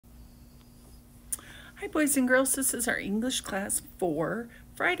Hi, boys and girls. This is our English class for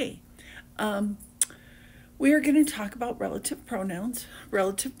Friday. We are going to talk about relative pronouns.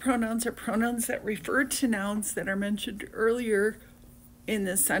 Relative pronouns are pronouns that refer to nouns that are mentioned earlier in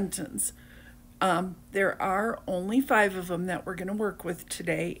the sentence. There are only 5 of them that we're going to work with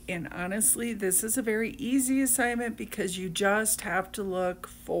today, and honestly, this is a very easy assignment because you just have to look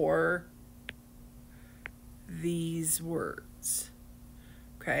for these words.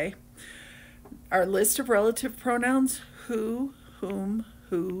 Okay? Our list of relative pronouns: who, whom,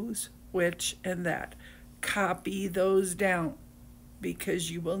 whose, which, and that. Copy those down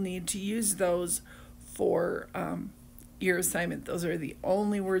because you will need to use those for your assignment. Those are the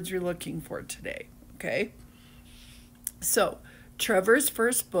only words you're looking for today, okay? So, Trevor's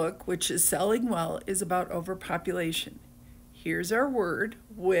first book, which is selling well, is about overpopulation. Here's our word,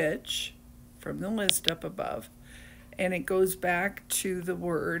 which, from the list up above, and it goes back to the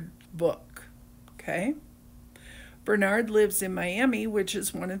word book, okay? Bernard lives in Miami, which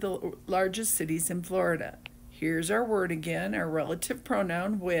is one of the largest cities in Florida. Here's our word again, our relative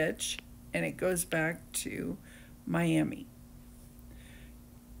pronoun, which, and it goes back to Miami.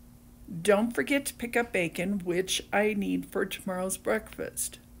 Don't forget to pick up bacon, which I need for tomorrow's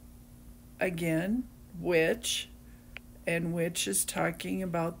breakfast. Again, which, and which is talking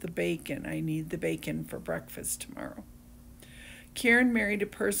about the bacon. I need the bacon for breakfast tomorrow. Karen married a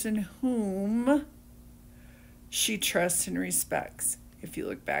person whom she trusts and respects. If you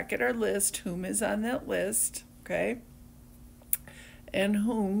look back at our list, whom is on that list, okay? And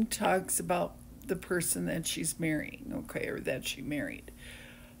whom talks about the person that she's marrying, okay, or that she married.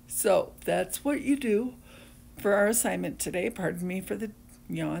 So that's what you do for our assignment today. Pardon me for the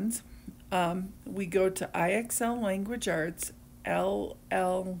yawns. We go to IXL Language Arts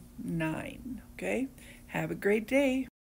LL9, okay? Have a great day.